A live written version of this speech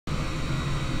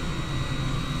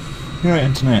Right,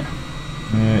 internet.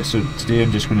 So today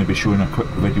I'm just going to be showing a quick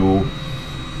video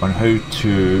on how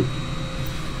to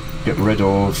get rid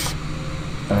of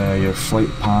your flight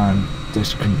plan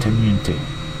discontinuity.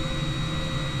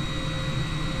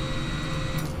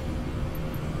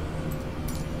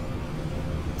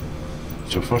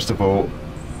 So first of all,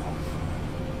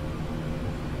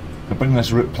 I bring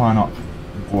this route plan up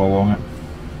and go along it.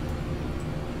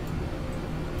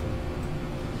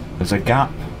 There's a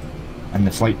gap in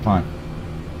the flight plan.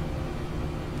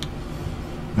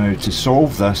 Now to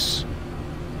solve this,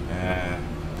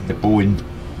 in the Boeing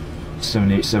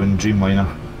 787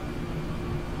 Dreamliner,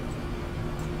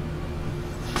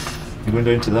 you're going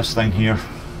down to this thing here,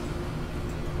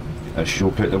 get this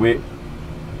yoke out of the way.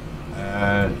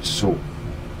 So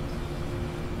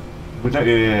go down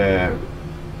to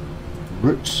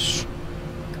routes,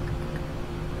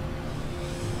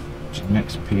 to the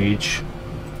next page.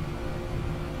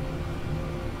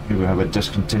 Here we have a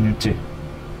discontinuity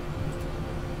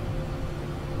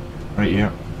right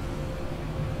here.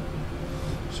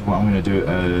 So what I'm going to do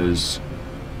is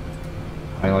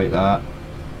highlight that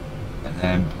and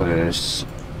then press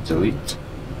delete.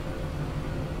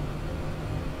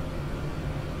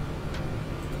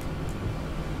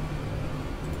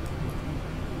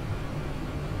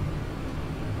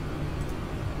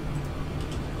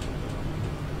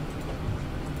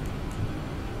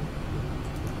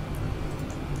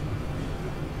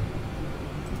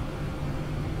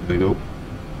 There we go.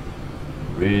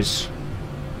 Raise.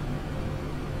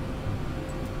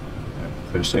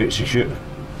 Press execute.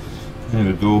 There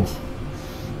we go.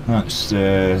 That's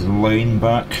the line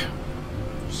back.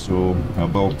 So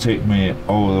it will take me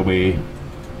all the way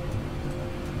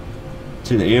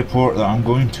to the airport that I'm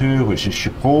going to, which is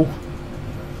Schiphol.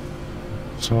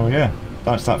 So yeah,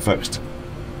 that's that fixed.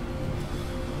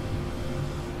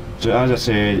 So as I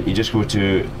said, you just go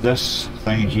to this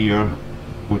thing here,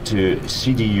 go to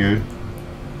CDU,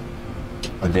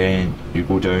 and then you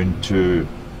go down to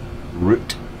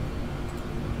route,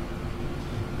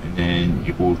 and then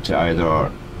you go to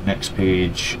either next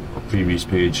page or previous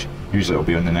page. Usually it'll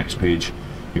be on the next page.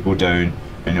 You go down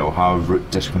and it'll have route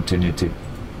discontinuity.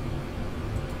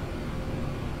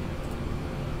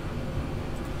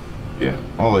 Yeah,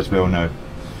 all is well now.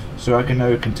 So I can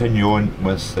now continue on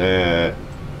with my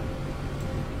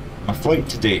flight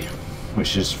today,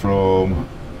 which is from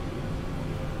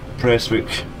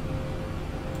Prestwick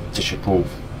to Schiphol.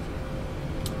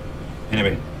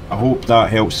 Anyway, I hope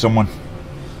that helps someone.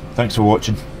 Thanks for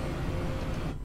watching.